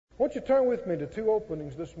Won't you turn with me to two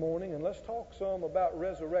openings this morning, and let's talk some about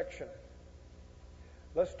resurrection.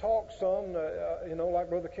 Let's talk some, like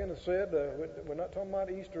Brother Kenneth said, we're not talking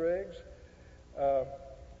about Easter eggs.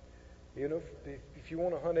 If you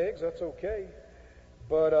want to hunt eggs, that's okay.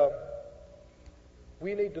 But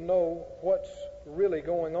we need to know what's really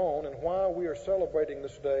going on and why we are celebrating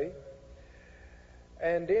this day.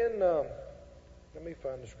 And in, let me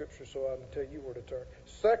find the scripture so I can tell you where to turn.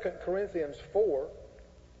 2 Corinthians 4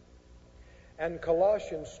 and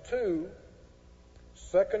Colossians 2,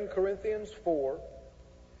 2 Corinthians 4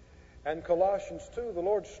 and Colossians 2, the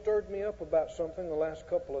Lord stirred me up about something the last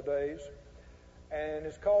couple of days and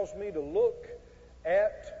has caused me to look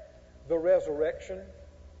at the resurrection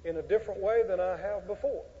in a different way than I have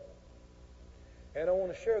before. And I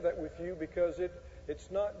want to share that with you because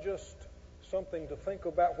it's not just something to think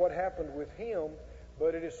about what happened with him,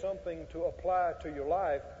 but it is something to apply to your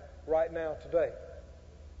life right now today.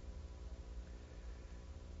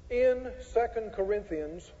 In 2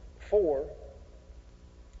 Corinthians 4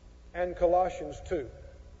 and Colossians 2.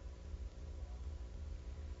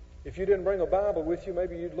 If you didn't bring a Bible with you,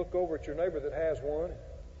 maybe you'd look over at your neighbor that has one,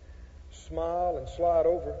 smile and slide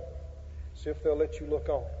over, see if they'll let you look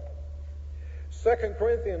on. 2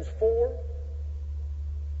 Corinthians 4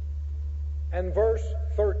 and verse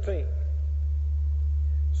 13.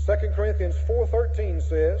 2 Corinthians 4:13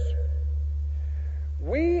 says,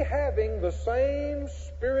 "We having the same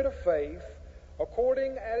spirit of faith,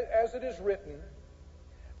 according as it is written,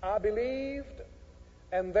 I believed,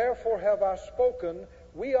 and therefore have I spoken.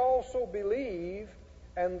 We also believe,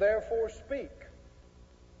 and therefore speak.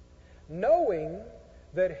 Knowing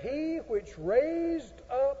that he which raised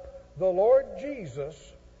up the Lord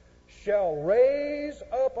Jesus shall raise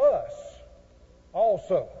up us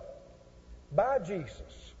also by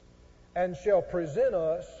Jesus, and shall present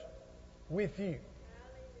us with you."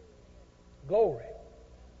 Glory.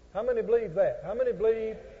 How many believe that? How many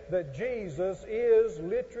believe that Jesus is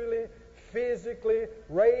literally, physically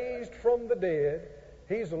raised from the dead?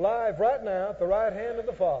 He's alive right now at the right hand of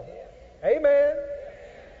the Father. Amen.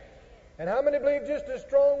 And how many believe just as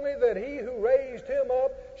strongly that he who raised him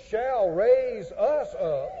up shall raise us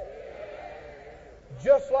up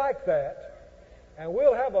just like that, and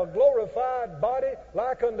we'll have a glorified body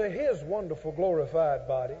like unto his wonderful glorified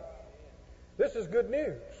body? This is good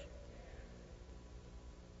news.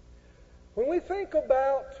 When we think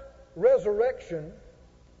about resurrection,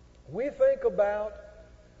 we think about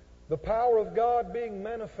the power of God being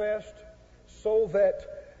manifest so that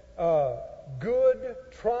good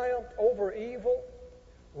triumphed over evil,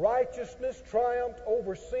 righteousness triumphed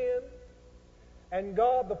over sin, and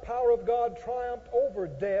the power of God triumphed over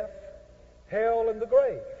death, hell, and the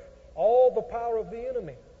grave. All the power of the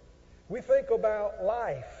enemy. We think about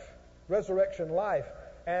life, resurrection life,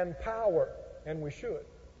 and power, and we should.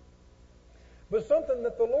 But something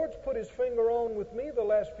that the Lord's put his finger on with me the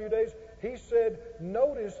last few days, he said,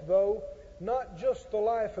 notice though, not just the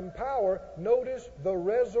life and power, notice the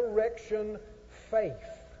resurrection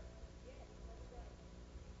faith.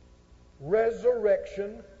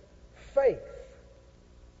 Resurrection faith.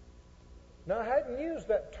 Now, I hadn't used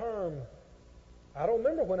that term. I don't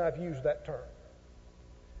remember when I've used that term.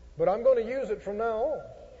 But I'm going to use it from now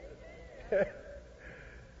on.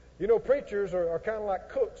 You know, preachers are kind of like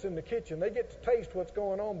cooks in the kitchen. They get to taste what's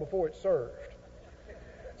going on before it's served.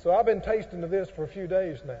 So I've been tasting of this for a few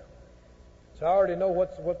days now. So I already know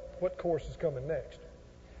what course is coming next.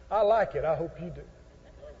 I like it. I hope you do.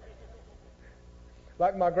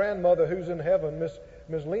 Like my grandmother who's in heaven,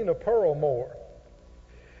 Miss Lena Pearlmore.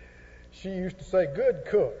 She used to say, "Good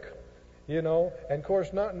cook." You know, and of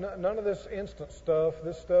course none of this instant stuff.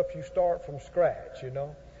 This stuff you start from scratch, you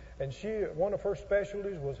know. And one of her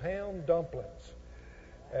specialties was ham dumplings.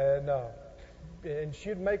 And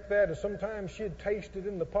she'd make that, and sometimes she'd taste it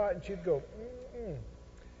in the pot, and she'd go,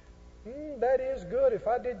 that is good. If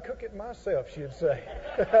I did cook it myself, she'd say.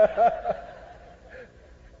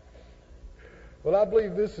 Well, I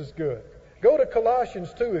believe this is good. Go to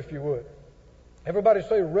Colossians 2, if you would. Everybody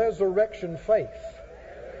say resurrection faith.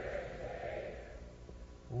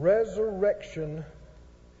 Resurrection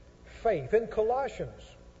faith. In Colossians,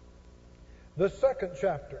 the 2nd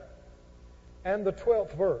chapter and the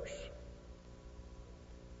 12th verse.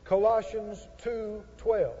 Colossians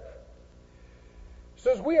 2:12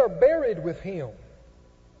 says, "We are buried with him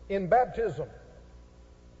in baptism,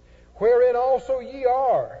 wherein also ye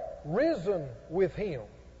are risen with him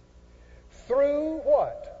through"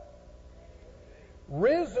 what?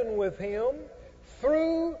 Risen with him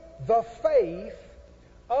through the faith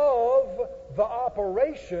of the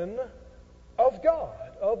operation of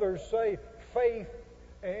God. Others say faith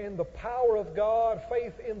in the power of God,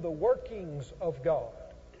 faith in the workings of God,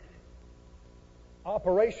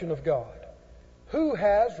 operation of God, who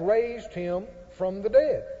has raised him from the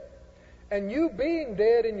dead. And you being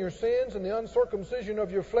dead in your sins and the uncircumcision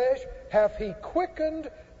of your flesh, hath he quickened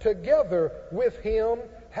together with him,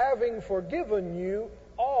 having forgiven you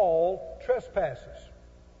all trespasses.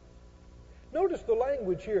 Notice the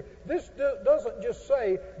language here. This doesn't just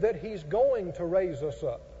say that he's going to raise us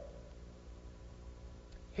up.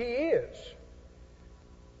 He is.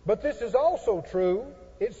 But this is also true.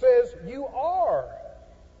 It says you are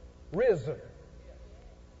risen.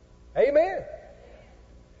 Amen.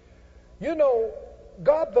 You know,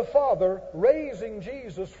 God the Father raising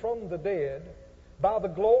Jesus from the dead by the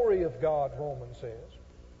glory of God, Romans says.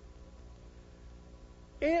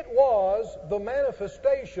 It was the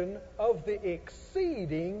manifestation of the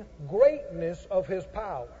exceeding greatness of his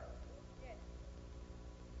power.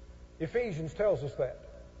 Ephesians tells us that.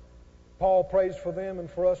 Paul prays for them and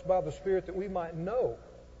for us by the Spirit that we might know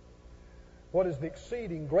what is the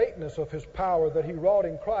exceeding greatness of his power that he wrought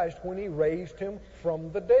in Christ when he raised him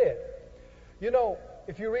from the dead. You know,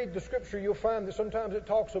 if you read the Scripture, you'll find that sometimes it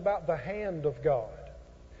talks about the hand of God.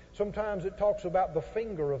 Sometimes it talks about the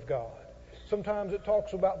finger of God. Sometimes it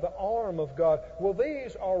talks about the arm of God. Well,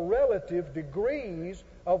 these are relative degrees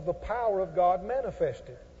of the power of God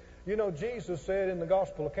manifested. You know, Jesus said in the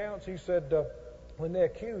gospel accounts, he said, when they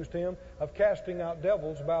accused him of casting out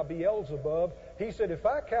devils by Beelzebub, he said, if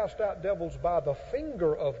I cast out devils by the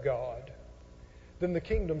finger of God, then the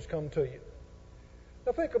kingdom's come to you.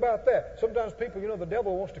 Now think about that. Sometimes people, the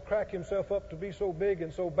devil wants to crack himself up to be so big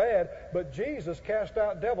and so bad, but Jesus cast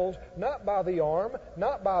out devils not by the arm,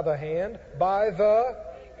 not by the hand, by the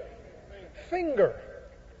finger.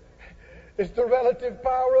 It's the relative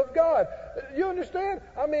power of God. You understand?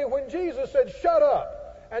 I mean, when Jesus said, shut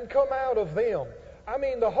up and come out of them, I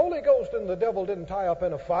mean, the Holy Ghost and the devil didn't tie up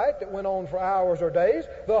in a fight that went on for hours or days.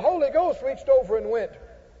 The Holy Ghost reached over and went,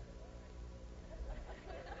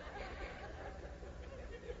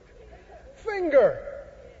 finger.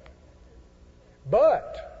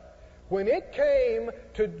 But when it came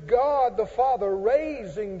to God the Father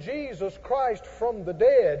raising Jesus Christ from the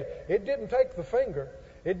dead, it didn't take the finger.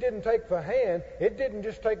 It didn't take the hand. It didn't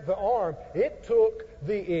just take the arm. It took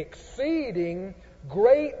the exceeding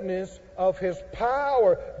greatness of his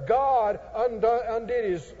power. God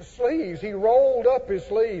undid his sleeves. He rolled up his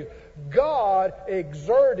sleeves. God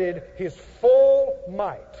exerted his full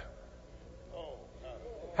might.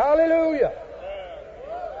 Hallelujah.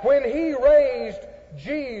 When he raised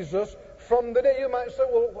Jesus from the dead, you might say,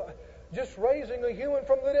 well, just raising a human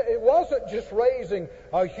from the dead. It wasn't just raising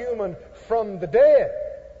a human from the dead.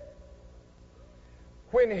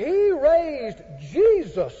 When he raised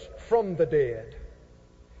Jesus from the dead,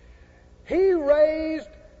 he raised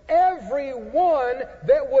everyone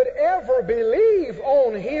that would ever believe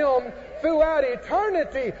on him throughout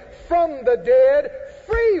eternity from the dead,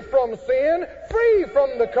 free from sin, free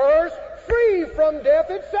from the curse, free from death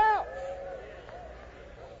itself.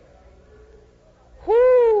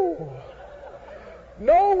 Whoo!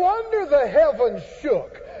 No wonder the heavens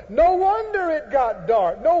shook. No wonder it got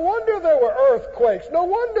dark. No wonder there were earthquakes. No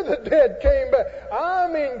wonder the dead came back. I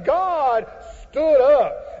mean, God stood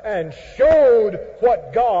up and showed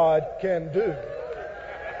what God can do.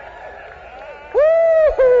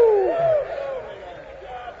 Woo-hoo!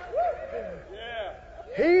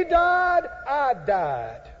 He died, I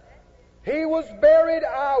died. He was buried,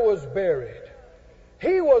 I was buried.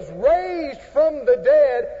 He was raised from the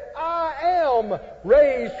dead. I am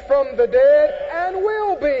raised from the dead and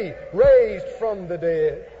will be raised from the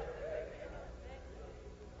dead.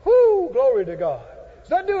 Whoo, glory to God. Does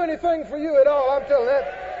that do anything for you at all? I'm telling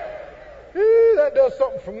you that does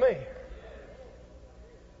something for me.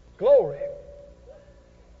 Glory.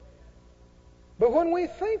 But when we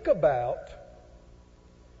think about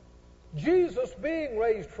Jesus being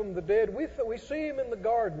raised from the dead, we see him in the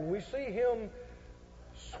garden. We see him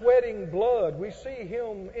sweating blood. We see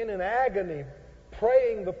him in an agony,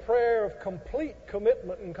 praying the prayer of complete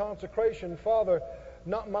commitment and consecration. Father,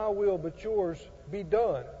 not my will but yours be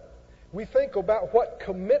done. We think about what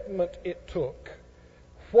commitment it took,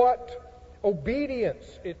 what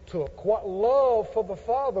obedience it took, what love for the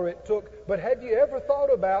Father it took. But have you ever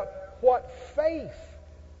thought about what faith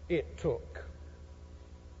it took?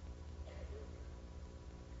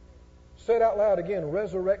 Say it out loud again,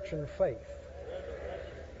 resurrection faith.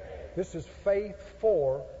 This is faith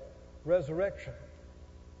for resurrection.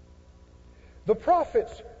 The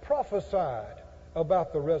prophets prophesied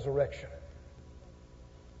about the resurrection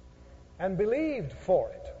and believed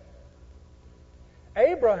for it.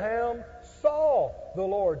 Abraham saw the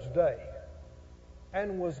Lord's day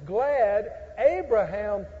and was glad.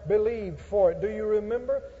 Abraham believed for it. Do you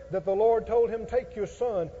remember that the Lord told him, take your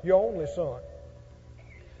son, your only son,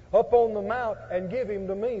 up on the mount and give him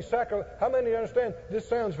to me? How many understand? This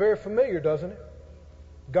sounds very familiar, doesn't it?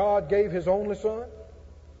 God gave His only son.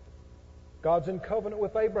 God's in covenant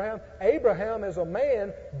with Abraham. Abraham, as a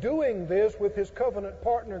man doing this with his covenant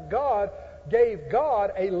partner God, gave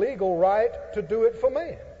God a legal right to do it for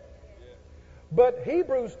man. But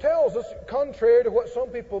Hebrews tells us, contrary to what some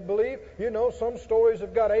people believe, some stories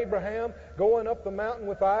have got Abraham going up the mountain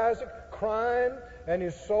with Isaac, crying, and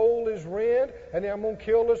his soul is rent, and I'm going to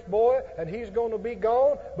kill this boy, and he's going to be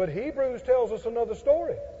gone. But Hebrews tells us another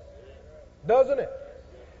story, doesn't it?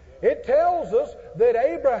 It tells us that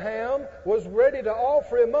Abraham was ready to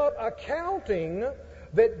offer him up, accounting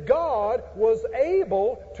that God was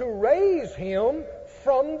able to raise him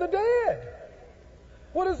from the dead.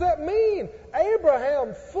 What does that mean?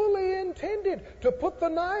 Abraham fully intended to put the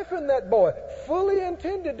knife in that boy, fully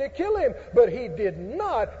intended to kill him, but he did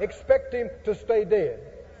not expect him to stay dead.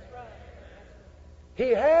 He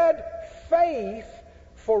had faith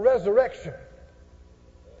for resurrection.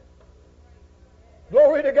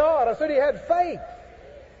 Glory to God. I said he had faith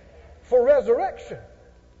for resurrection.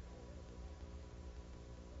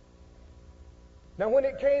 Now, when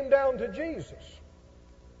it came down to Jesus,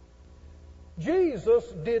 Jesus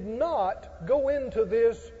did not go into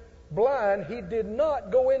this blind. He did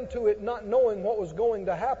not go into it not knowing what was going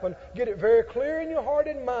to happen. Get it very clear in your heart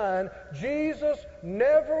and mind. Jesus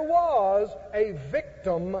never was a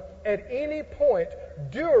victim at any point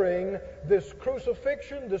during this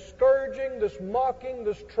crucifixion, this scourging, this mocking,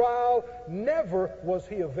 this trial. Never was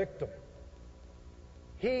he a victim.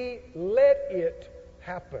 He let it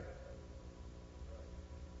happen.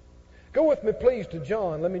 Go with me, please, to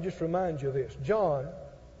John. Let me just remind you of this. John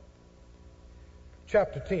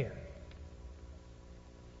chapter 10.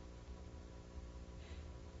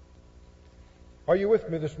 Are you with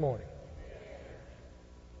me this morning?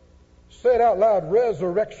 Say it out loud.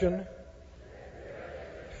 Resurrection.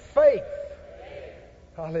 Faith.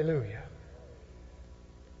 Hallelujah.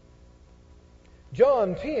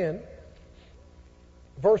 John 10,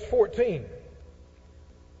 verse 14.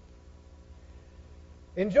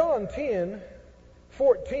 In John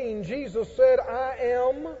 10:14, Jesus said, I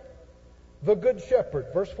am the good shepherd.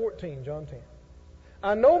 Verse 14, John 10.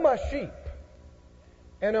 I know my sheep,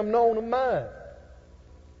 and am known of mine.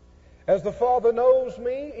 As the Father knows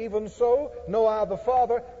me, even so know I the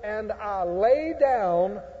Father, and I lay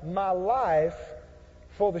down my life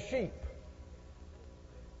for the sheep.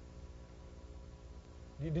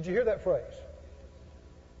 Did you hear that phrase?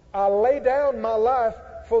 I lay down my life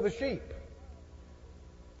for the sheep.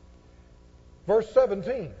 Verse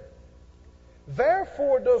 17.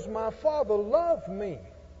 Therefore does my Father love me,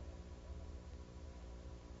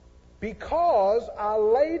 because I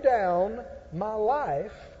lay down my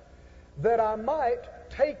life that I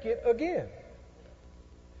might take it again.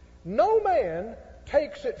 No man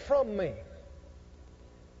takes it from me,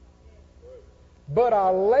 but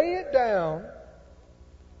I lay it down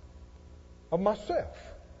of myself.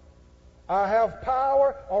 I have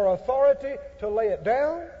power or authority to lay it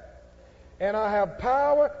down, and I have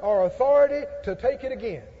power or authority to take it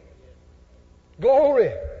again.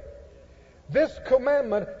 Glory! This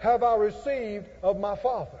commandment have I received of my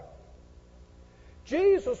Father.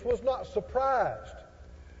 Jesus was not surprised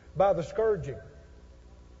by the scourging.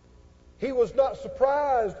 He was not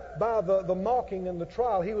surprised by the mocking and the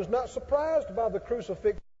trial. He was not surprised by the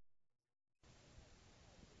crucifixion.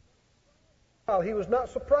 He was not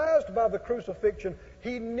surprised by the crucifixion.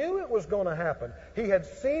 He knew it was going to happen. He had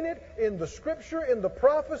seen it in the Scripture, in the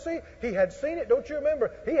prophecy. He had seen it. Don't you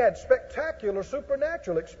remember? He had spectacular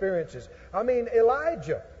supernatural experiences. I mean,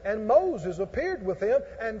 Elijah and Moses appeared with him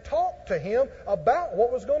and talked to him about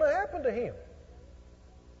what was going to happen to him.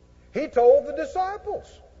 He told the disciples,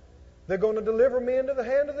 they're going to deliver me into the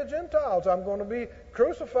hand of the Gentiles. I'm going to be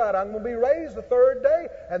crucified. I'm going to be raised the third day.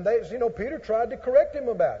 And Peter tried to correct him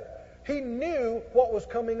about it. He knew what was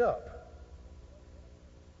coming up.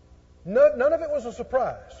 None of it was a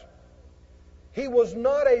surprise. He was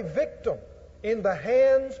not a victim in the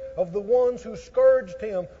hands of the ones who scourged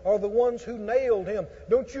him or the ones who nailed him.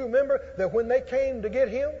 Don't you remember that when they came to get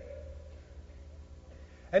him?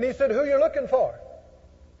 And he said, who are you looking for?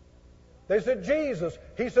 They said, Jesus.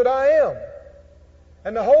 He said, I am.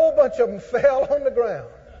 And the whole bunch of them fell on the ground.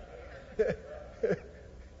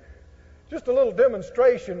 Just a little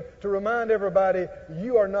demonstration to remind everybody,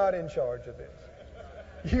 you are not in charge of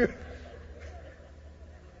this.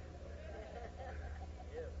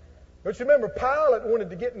 Don't you remember Pilate wanted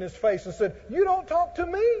to get in his face and said, "You don't talk to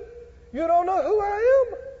me. You don't know who I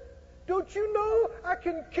am. Don't you know I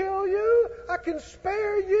can kill you? I can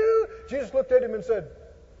spare you?" Jesus looked at him and said,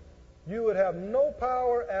 "You would have no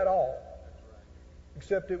power at all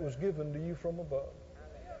except it was given to you from above."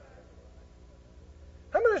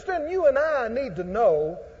 How many understand you and I need to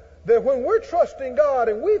know that when we're trusting God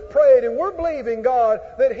and we've prayed and we're believing God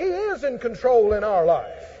that He is in control in our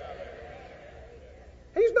life?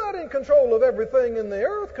 He's not in control of everything in the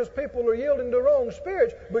earth because people are yielding to wrong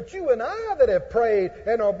spirits. But you and I that have prayed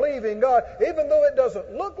and are believing God, even though it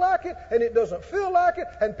doesn't look like it and it doesn't feel like it,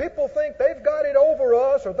 and people think they've got it over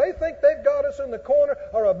us or they think they've got us in the corner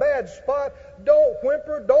or a bad spot, don't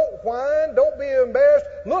whimper, don't whine, don't be embarrassed.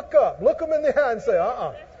 Look up, look them in the eye and say,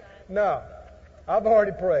 no, I've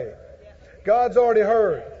already prayed. God's already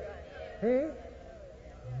heard.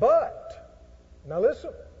 But, now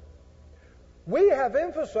listen. We have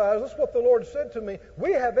emphasized, that's what the Lord said to me,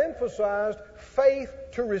 we have emphasized faith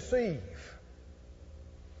to receive.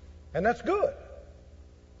 And that's good.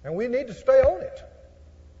 And we need to stay on it.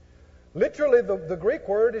 Literally, the Greek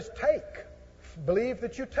word is take. Believe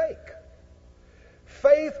that you take.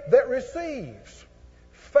 Faith that receives.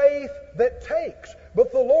 Faith that takes.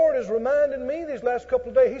 But the Lord has reminded me these last couple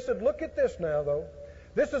of days, He said, look at this now, though.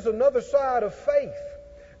 This is another side of faith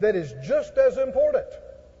that is just as important.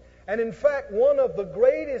 And in fact, one of the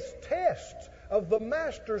greatest tests of the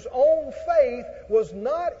Master's own faith was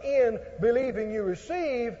not in believing you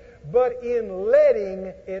receive, but in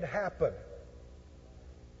letting it happen.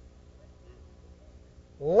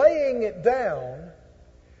 Laying it down,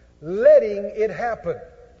 letting it happen.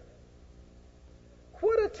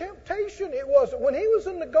 What a temptation it was. When he was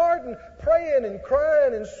in the garden praying and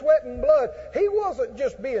crying and sweating blood, he wasn't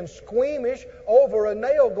just being squeamish over a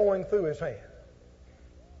nail going through his hand.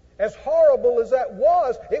 As horrible as that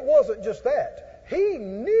was, it wasn't just that. He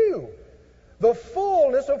knew the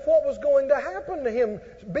fullness of what was going to happen to him.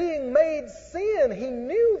 Being made sin, he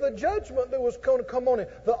knew the judgment that was going to come on him.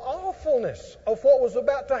 The awfulness of what was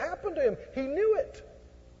about to happen to him. He knew it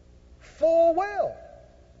full well.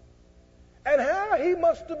 And how he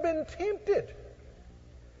must have been tempted.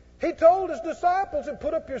 He told his disciples,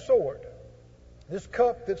 "Put up your sword. This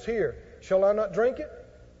cup that's here, shall I not drink it?"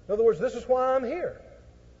 In other words, this is why I'm here.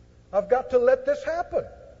 I've got to let this happen.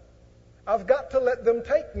 I've got to let them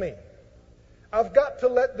take me. I've got to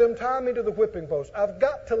let them tie me to the whipping post. I've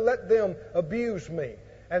got to let them abuse me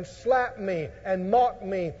and slap me and mock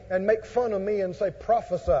me and make fun of me and say,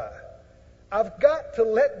 "Prophesy." I've got to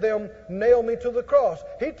let them nail me to the cross.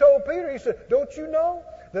 He told Peter, he said, "Don't you know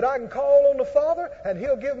that I can call on the Father and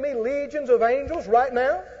He'll give me legions of angels right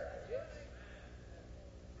now?"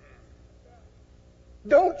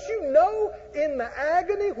 Don't you know in the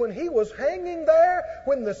agony when he was hanging there,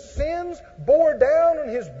 when the sins bore down on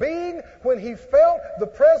his being, when he felt the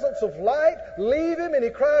presence of light leave him and he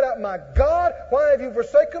cried out, "My God, why have you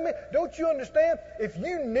forsaken me?" Don't you understand? If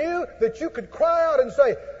you knew that you could cry out and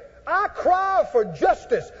say, "I cry for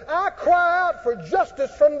justice. I cry out for justice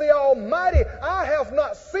from the Almighty. I have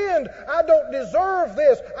not sinned. I don't deserve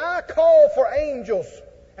this. I call for angels,"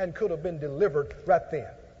 and could have been delivered right then.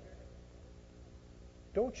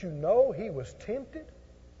 Don't you know he was tempted?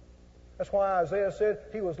 That's why Isaiah said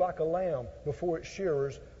he was like a lamb before its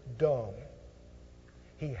shearers, dumb.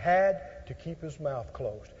 He had to keep his mouth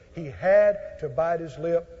closed. He had to bite his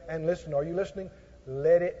lip and listen. Are you listening?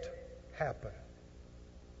 Let it happen.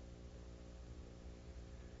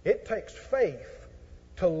 It takes faith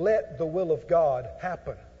to let the will of God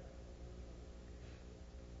happen.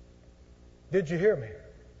 Did you hear me?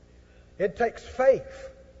 It takes faith.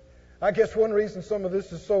 I guess one reason some of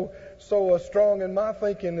this is so strong in my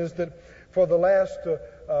thinking is that for the last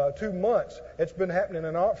 2 months, it's been happening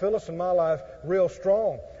in Phyllis and my life real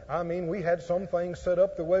strong. I mean, we had some things set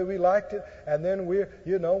up the way we liked it, and then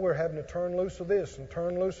we're having to turn loose of this and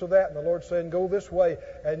turn loose of that, and the Lord's saying, "Go this way,"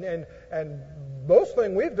 and most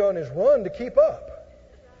thing we've done is run to keep up.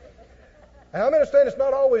 And I understand it's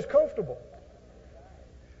not always comfortable.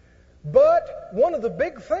 But one of the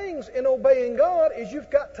big things in obeying God is you've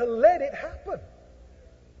got to let it happen.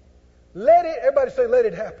 Let it, everybody say, let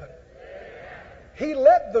it happen. He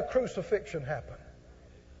let the crucifixion happen.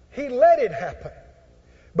 He let it happen.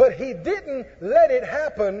 But He didn't let it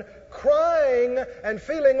happen crying and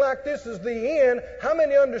feeling like this is the end. How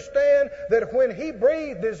many understand that when He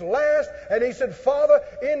breathed His last and He said, "Father,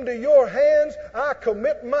 into your hands I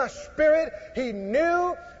commit my spirit," He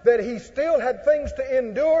knew that He still had things to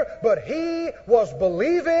endure, but He was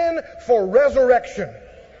believing for resurrection.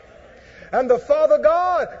 And the Father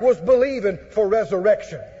God was believing for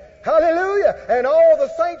resurrection. Hallelujah. And all the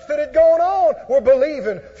saints that had gone on were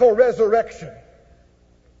believing for resurrection.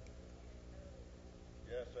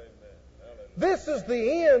 Yes, amen. Hallelujah. This is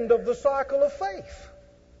the end of the cycle of faith.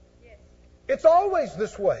 It's always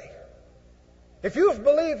this way. If you've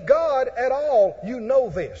believed God at all, you know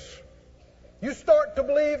this. You start to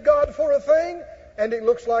believe God for a thing, and it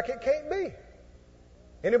looks like it can't be.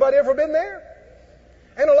 Anybody ever been there?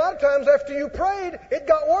 And a lot of times after you prayed, it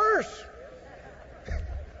got worse.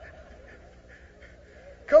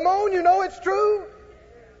 Come on, you know it's true.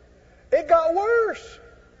 It got worse.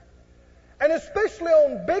 And especially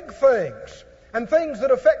on big things and things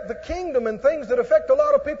that affect the kingdom and things that affect a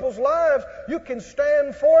lot of people's lives, you can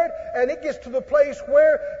stand for it, and it gets to the place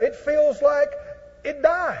where it feels like it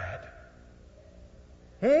died.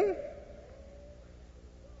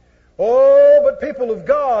 Oh, but people of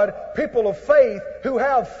God, people of faith who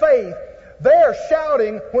have faith, they're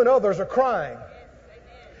shouting when others are crying.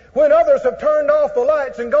 When others have turned off the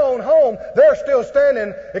lights and gone home, they're still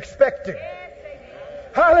standing expecting.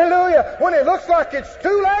 Hallelujah. When it looks like it's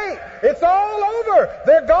too late, it's all over.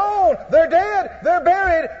 They're gone. They're dead. They're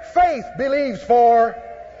buried. Faith believes for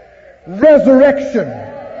resurrection.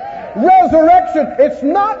 Resurrection. It's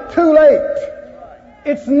not too late.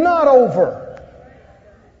 It's not over.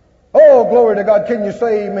 Oh, glory to God. Can you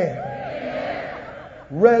say amen?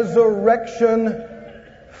 Resurrection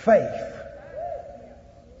faith.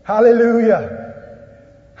 Hallelujah.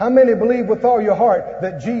 How many believe with all your heart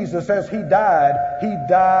that Jesus, as He died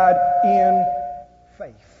in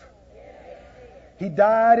faith? He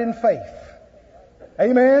died in faith.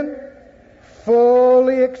 Amen?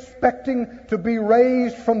 Fully expecting to be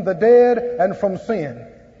raised from the dead and from sin.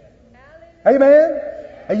 Amen?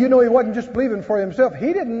 And you know He wasn't just believing for Himself.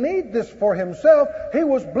 He didn't need this for Himself. He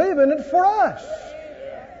was believing it for us.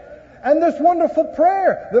 And this wonderful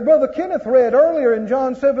prayer that Brother Kenneth read earlier in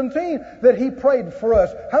John 17 that he prayed for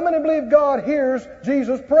us. How many believe God hears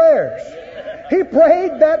Jesus' prayers? He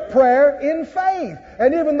prayed that prayer in faith.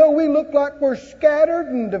 And even though we look like we're scattered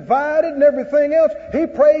and divided and everything else, He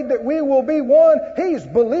prayed that we will be one. He's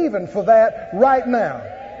believing for that right now.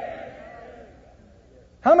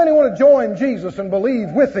 How many want to join Jesus and believe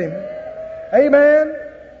with Him? Amen.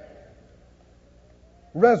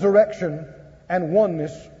 Resurrection and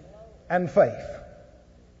oneness and faith.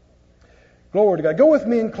 Glory to God. Go with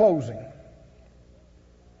me in closing.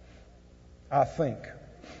 I think.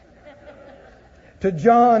 To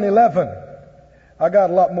John 11. I got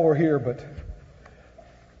a lot more here, but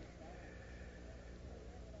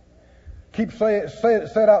say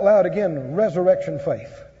it out loud again. Resurrection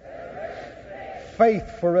faith.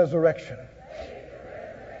 Faith for resurrection.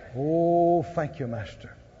 Oh, thank you,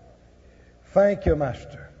 Master. Thank you,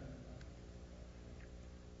 Master.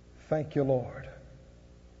 Thank you, Lord.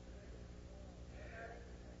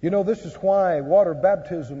 You know, this is why water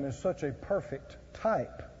baptism is such a perfect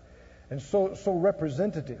type and so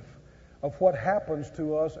representative of what happens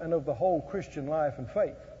to us and of the whole Christian life and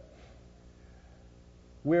faith.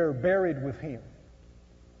 We're buried with Him.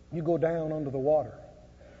 You go down under the water.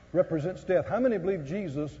 Represents death. How many believe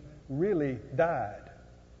Jesus really died?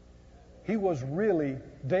 He was really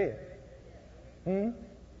dead.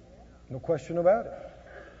 No question about it.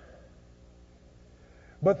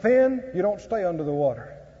 But then you don't stay under the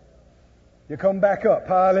water. You come back up.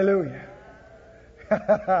 Hallelujah.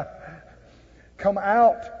 Come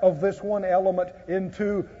out of this one element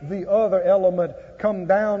into the other element. Come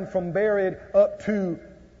down from buried up to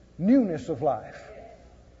newness of life.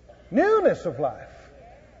 Newness of life.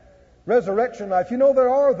 Resurrection life. You know, there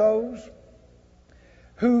are those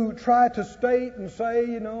who try to state and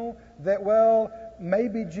say, that, well,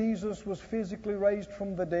 maybe Jesus was physically raised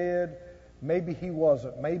from the dead. Maybe He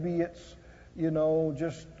wasn't. Maybe it's,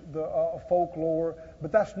 just the folklore.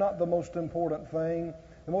 But that's not the most important thing.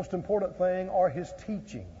 The most important thing are His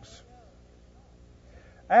teachings.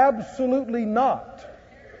 Absolutely not.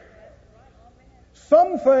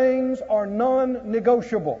 Some things are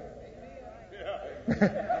non-negotiable.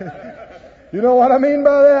 You know what I mean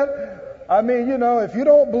by that? I mean, if you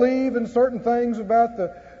don't believe in certain things about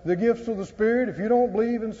the gifts of the Spirit, if you don't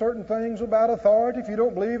believe in certain things about authority, if you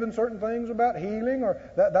don't believe in certain things about healing, or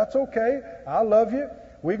that's okay. I love you.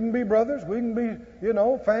 We can be brothers. We can be,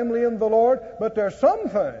 family in the Lord. But there are some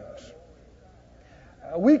things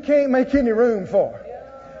we can't make any room for.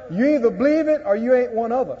 You either believe it or you ain't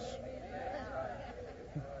one of us.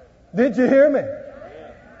 Did you hear me?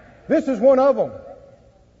 This is one of them.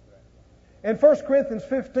 In 1 Corinthians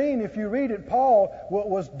 15, if you read it, Paul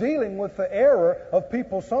was dealing with the error of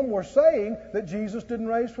people. Some were saying that Jesus didn't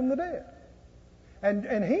rise from the dead.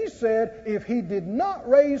 And he said, if he did not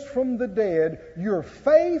raise from the dead, your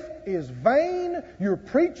faith is vain, your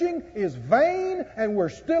preaching is vain, and we're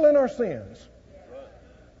still in our sins.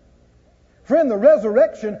 Friend, the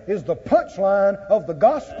resurrection is the punchline of the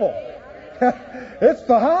gospel. It's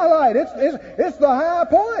the highlight. It's the high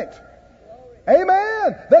point.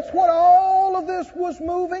 Amen. That's what all of this was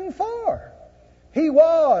moving for. He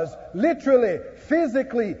was literally,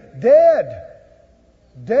 physically dead.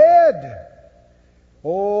 Dead.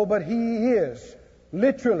 Oh, but he is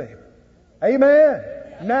literally, amen,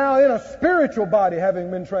 now in a spiritual body, having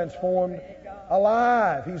been transformed,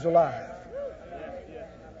 alive. He's alive.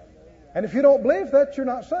 And if you don't believe that, you're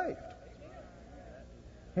not saved.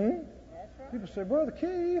 People say, Brother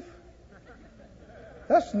Keith,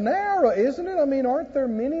 that's narrow, isn't it? I mean, aren't there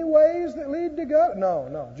many ways that lead to God?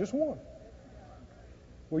 No, just one.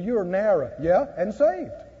 Well, you're narrow, yeah, and saved.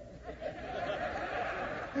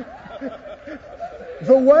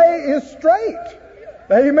 The way is straight.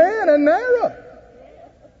 Amen. And narrow.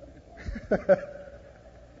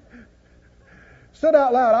 Said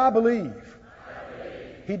out loud, I believe.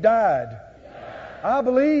 He died. I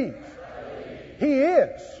believe. He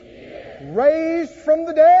is raised from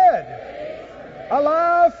the dead.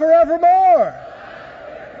 Alive forevermore.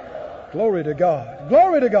 Glory to God.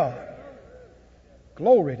 Glory to God.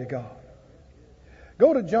 Glory to God.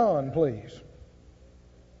 Go to John, please.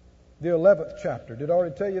 The 11th chapter. Did I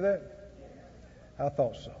already tell you that? I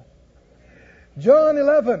thought so. John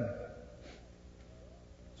 11.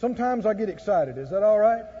 Sometimes I get excited. Is that all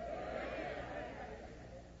right?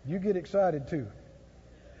 You get excited too.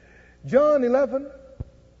 John 11.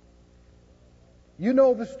 You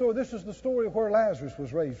know this story. This is the story of where Lazarus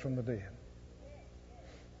was raised from the dead.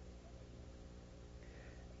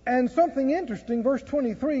 And something interesting, verse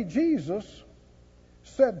 23, Jesus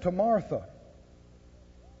said to Martha,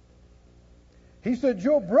 He said,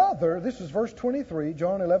 your brother, this is verse 23,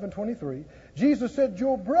 John 11:23. Jesus said,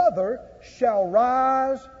 your brother shall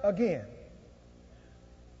rise again.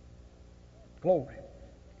 Glory.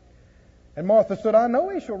 And Martha said, I know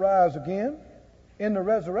he shall rise again in the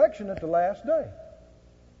resurrection at the last day.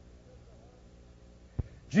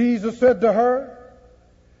 Jesus said to her,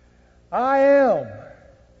 I am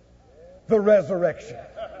the resurrection.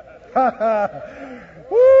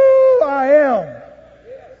 Woo, I am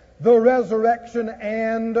the resurrection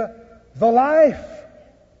and the life.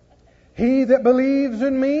 He that believes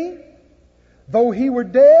in me, though he were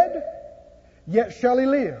dead, yet shall he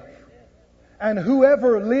live. And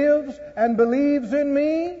whoever lives and believes in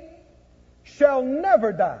me shall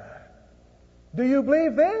never die. Do you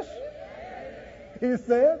believe this? He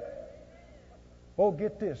said. Oh,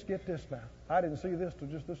 get this now. I didn't see this till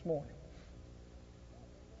just this morning.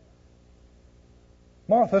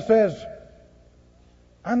 Martha says,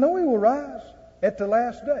 I know he will rise at the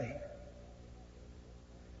last day.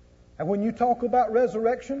 And when you talk about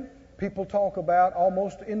resurrection, people talk about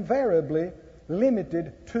almost invariably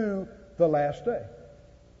limited to the last day.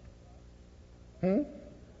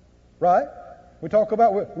 Right? We talk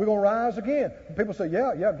about we're going to rise again. And people say,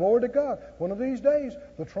 yeah, glory to God. One of these days,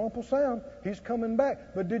 the trump will sound. He's coming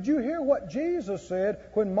back. But did you hear what Jesus said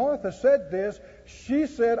when Martha said this? She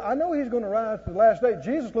said, I know he's going to rise to the last day.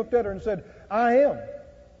 Jesus looked at her and said, I am.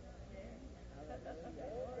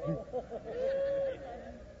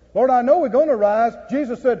 Lord, I know we're going to rise.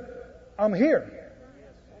 Jesus said, I'm here.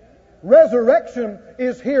 Resurrection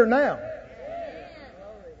is here now.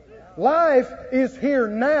 Life is here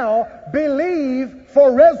now. Believe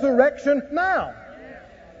for resurrection now.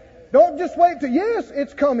 Don't just wait till, yes,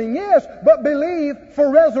 it's coming, yes, but believe for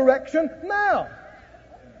resurrection now.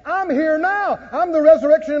 I'm here now. I'm the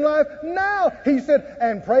resurrection and life now. He said,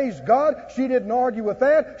 and praise God, she didn't argue with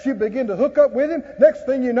that. She began to hook up with him. Next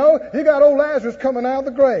thing you know, you got old Lazarus coming out of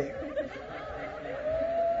the grave.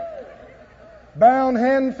 Bound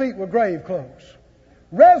hand and feet with grave clothes.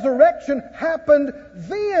 Resurrection happened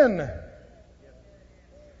then.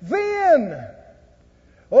 Then.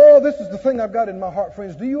 Oh, this is the thing I've got in my heart,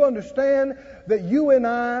 friends. Do you understand that you and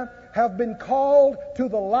I have been called to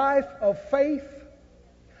the life of faith?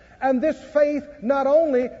 And this faith not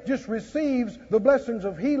only just receives the blessings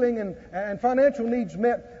of healing and financial needs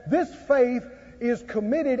met, this faith is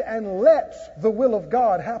committed and lets the will of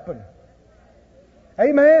God happen.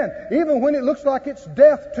 Amen. Even when it looks like it's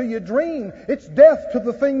death to your dream, it's death to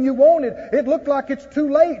the thing you wanted. It looked like it's too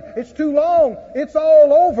late, it's too long, it's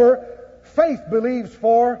all over. Faith believes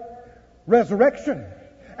for resurrection.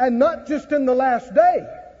 And not just in the last day.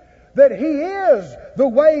 That He is the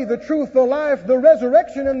way, the truth, the life, the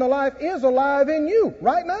resurrection and the life is alive in you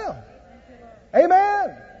right now.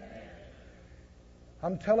 Amen.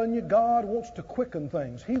 I'm telling you, God wants to quicken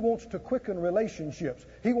things. He wants to quicken relationships.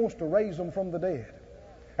 He wants to raise them from the dead.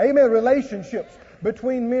 Amen. Relationships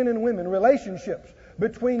between men and women. Relationships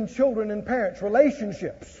between children and parents.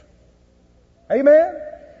 Relationships. Amen.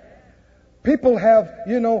 People have,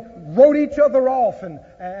 wrote each other off and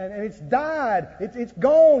it's died. It's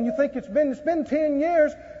gone. You think it's been 10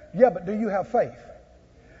 years. Yeah, but do you have faith?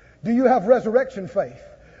 Do you have resurrection faith?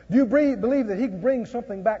 Do you believe that He can bring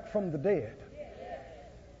something back from the dead?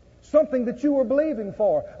 Something that you were believing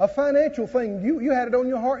for, a financial thing. You had it on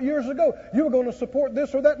your heart years ago. You were going to support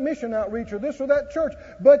this or that mission outreach or this or that church,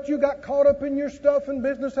 but you got caught up in your stuff and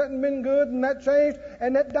business hadn't been good and that changed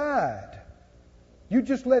and that died. You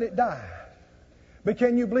just let it die. But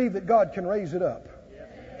can you believe that God can raise it up?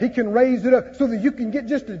 He can raise it up so that you can get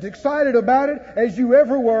just as excited about it as you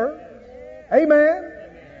ever were. Amen.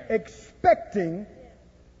 Expecting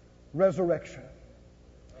resurrection.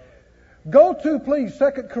 Go to, please,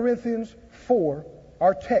 2 Corinthians 4,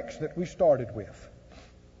 our text that we started with.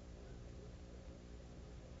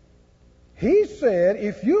 He said,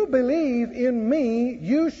 if you believe in me,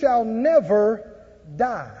 you shall never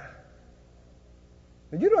die.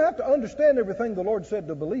 And you don't have to understand everything the Lord said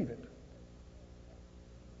to believe it.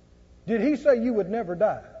 Did He say you would never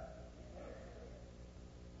die?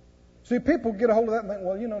 See, people get a hold of that and think,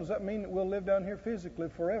 well, does that mean that we'll live down here physically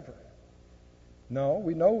forever? No,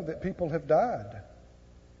 we know that people have died.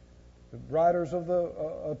 The writers of the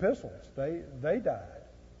epistles, they died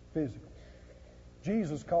physically.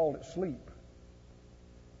 Jesus called it sleep.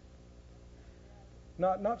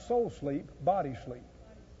 Not soul sleep, body sleep.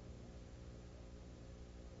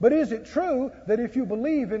 But is it true that if you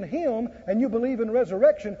believe in Him and you believe in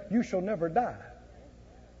resurrection, you shall never die?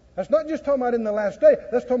 That's not just talking about in the last day.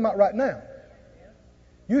 That's talking about right now.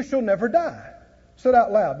 You shall never die. Say it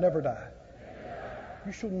out loud, never die.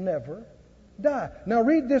 You shall never die. Now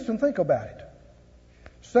read this and think about it.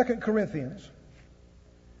 2 Corinthians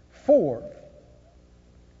 4.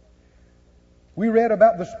 We read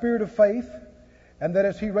about the spirit of faith and that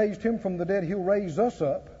as He raised Him from the dead, He'll raise us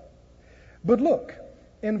up. But look,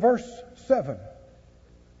 in verse 7.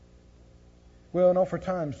 Well, no, for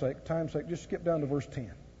time's sake, just skip down to verse 10.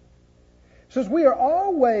 It says, we are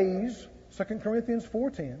always, 2 Corinthians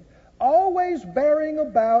 4:10, always bearing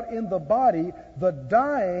about in the body the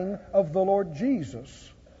dying of the Lord Jesus.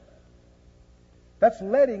 That's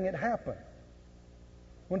letting it happen.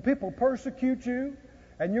 When people persecute you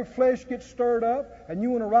and your flesh gets stirred up and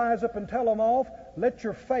you want to rise up and tell them off, let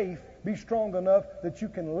your faith be strong enough that you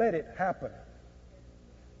can let it happen.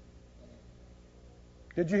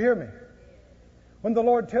 Did you hear me? When the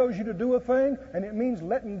Lord tells you to do a thing and it means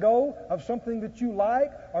letting go of something that you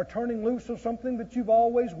like or turning loose of something that you've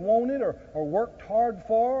always wanted or worked hard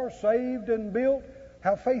for or saved and built,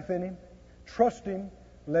 have faith in Him, trust Him,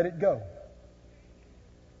 let it go.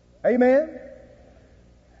 Amen?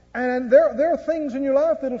 And there are things in your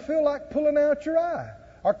life that'll feel like pulling out your eye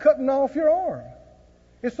or cutting off your arm.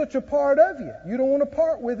 It's such a part of you. You don't want to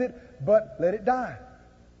part with it, but let it die.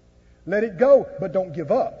 Let it go, but don't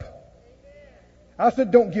give up. I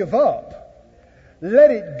said, don't give up.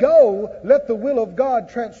 Let it go. Let the will of God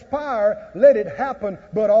transpire. Let it happen.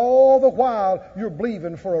 But all the while, you're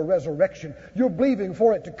believing for a resurrection. You're believing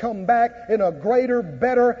for it to come back in a greater,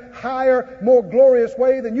 better, higher, more glorious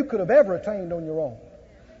way than you could have ever attained on your own.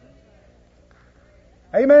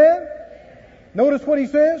 Amen? Notice what he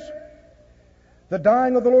says. The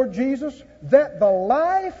dying of the Lord Jesus, that the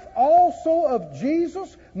life also of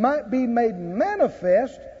Jesus might be made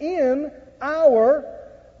manifest in our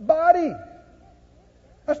body.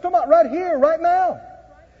 That's talking about right here, right now.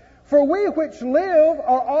 For we which live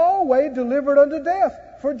are always delivered unto death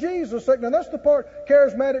for Jesus' sake. Now that's the part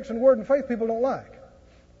charismatics and word and faith people don't like.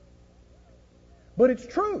 But it's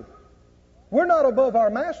true. We're not above our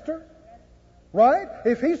master. Right?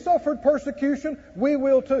 If He suffered persecution, we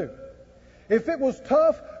will too. If it was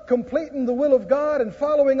tough completing the will of God and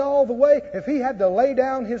following all the way, if He had to lay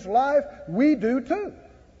down His life, we do too.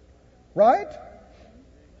 Right?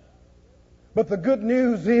 But the good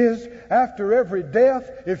news is, after every death,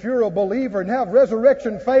 if you're a believer and have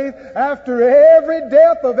resurrection faith, after every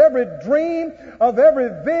death of every dream, of every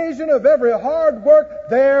vision, of every hard work,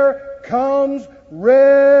 there comes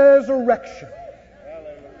resurrection.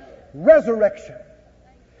 Resurrection.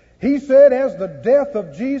 He said, as the death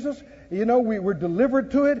of Jesus, we were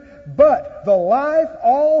delivered to it, but the life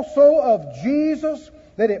also of Jesus,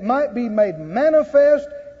 that it might be made manifest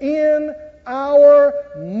in our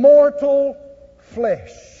mortal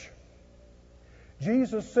flesh.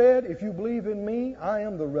 Jesus said, if you believe in me, I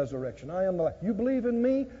am the resurrection. I am the life. You believe in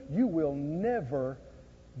me, you will never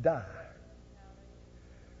die.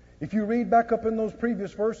 If you read back up in those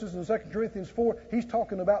previous verses in 2 Corinthians 4, he's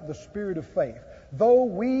talking about the spirit of faith. Though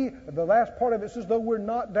the last part of it says, though we're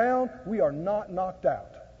knocked down, we are not knocked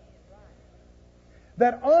out.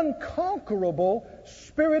 That unconquerable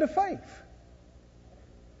spirit of faith.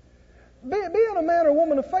 Being a man or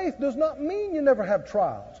woman of faith does not mean you never have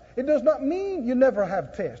trials. It does not mean you never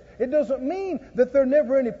have tests. It doesn't mean that there are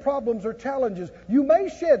never any problems or challenges. You may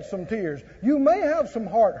shed some tears. You may have some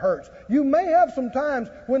heart hurts. You may have some times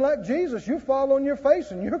when, like Jesus, you fall on your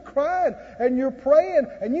face and you're crying and you're praying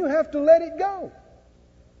and you have to let it go.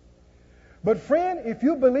 But friend, if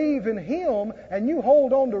you believe in Him and you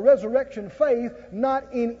hold on to resurrection faith,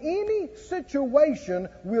 not in any situation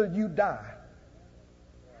will you die.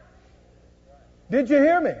 Did you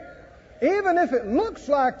hear me? Even if it looks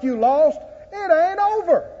like you lost, it ain't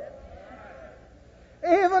over.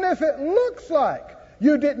 Even if it looks like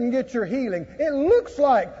you didn't get your healing, it looks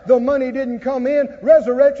like the money didn't come in,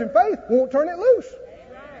 resurrection faith won't turn it loose.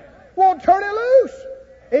 Won't turn it loose.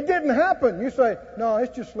 It didn't happen. You say, no,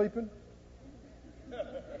 it's just sleeping.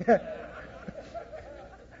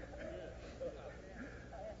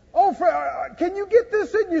 Oh, can you get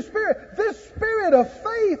this in your spirit? This spirit of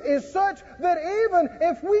faith is such that even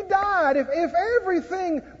if we died, if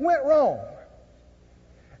everything went wrong,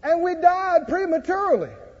 and we died prematurely,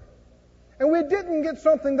 and we didn't get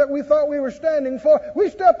something that we thought we were standing for, we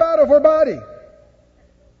step out of our body.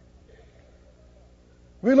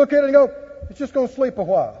 We look at it and go, it's just going to sleep a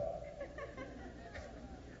while.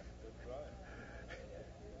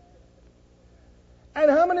 And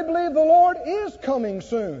how many believe the Lord is coming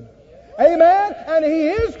soon? Amen? And He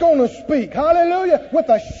is going to speak, hallelujah, with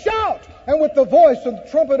a shout and with the voice and the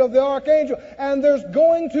trumpet of the archangel. And there's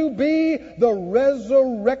going to be the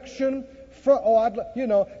resurrection.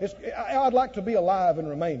 I'd like to be alive and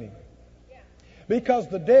remaining. Because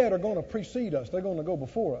the dead are going to precede us. They're going to go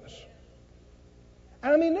before us.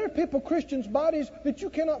 And I mean, there are people, Christians' bodies, that you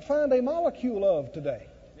cannot find a molecule of today.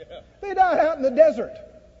 They died out in the desert.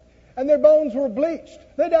 And their bones were bleached.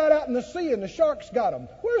 They died out in the sea and the sharks got them.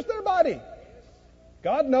 Where's their body?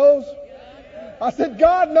 God knows. I said,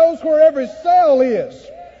 God knows where every cell is.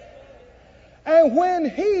 And when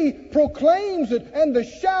He proclaims it and the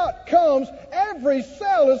shout comes, every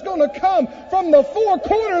cell is going to come from the four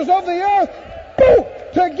corners of the earth, boom,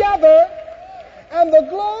 together. And the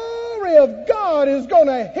glory of God is going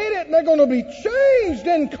to hit it and they're going to be changed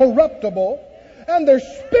incorruptible. And their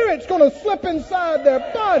spirit's going to slip inside their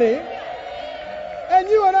body. And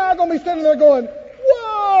you and I are going to be standing there going,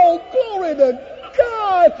 whoa, glory to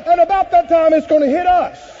God. And about that time, it's going to hit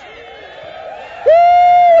us. Woo,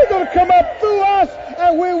 it's going to come up through us,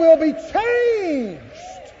 and we will be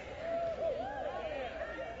changed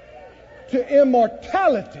to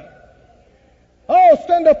immortality. Oh,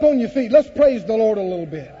 stand up on your feet. Let's praise the Lord a little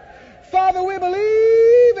bit. Father, we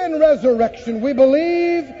believe in resurrection. We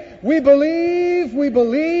believe. We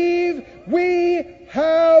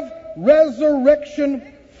have resurrection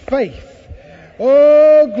faith.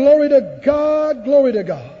 Oh, glory to God, glory to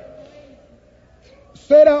God.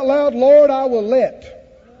 Say it out loud, Lord, I will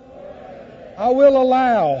let, I will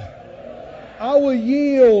allow, I will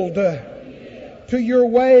yield to your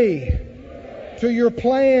way, to your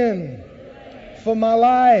plan for my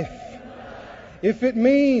life. If it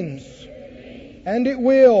means, and it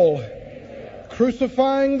will,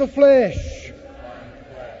 crucifying the flesh,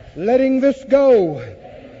 letting this go,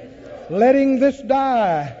 letting this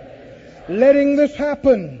die, letting this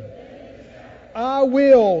happen, I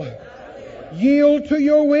will yield to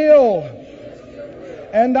your will,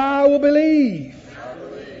 and I will believe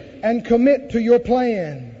and commit to your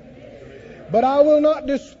plan. But I will not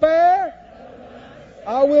despair.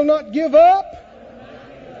 I will not give up.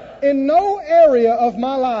 In no area of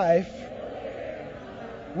my life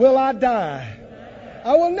will I die.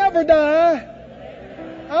 I will never die.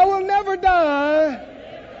 I will never die,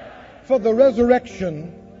 for the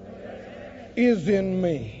resurrection is in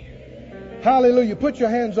me. Hallelujah. Put your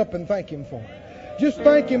hands up and thank Him for it. Just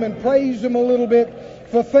thank Him and praise Him a little bit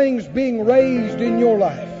for things being raised in your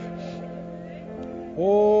life.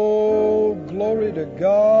 Oh, glory to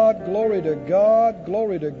God, glory to God,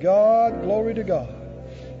 glory to God, glory to God.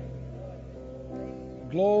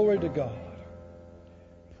 Glory to God.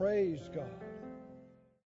 Praise God.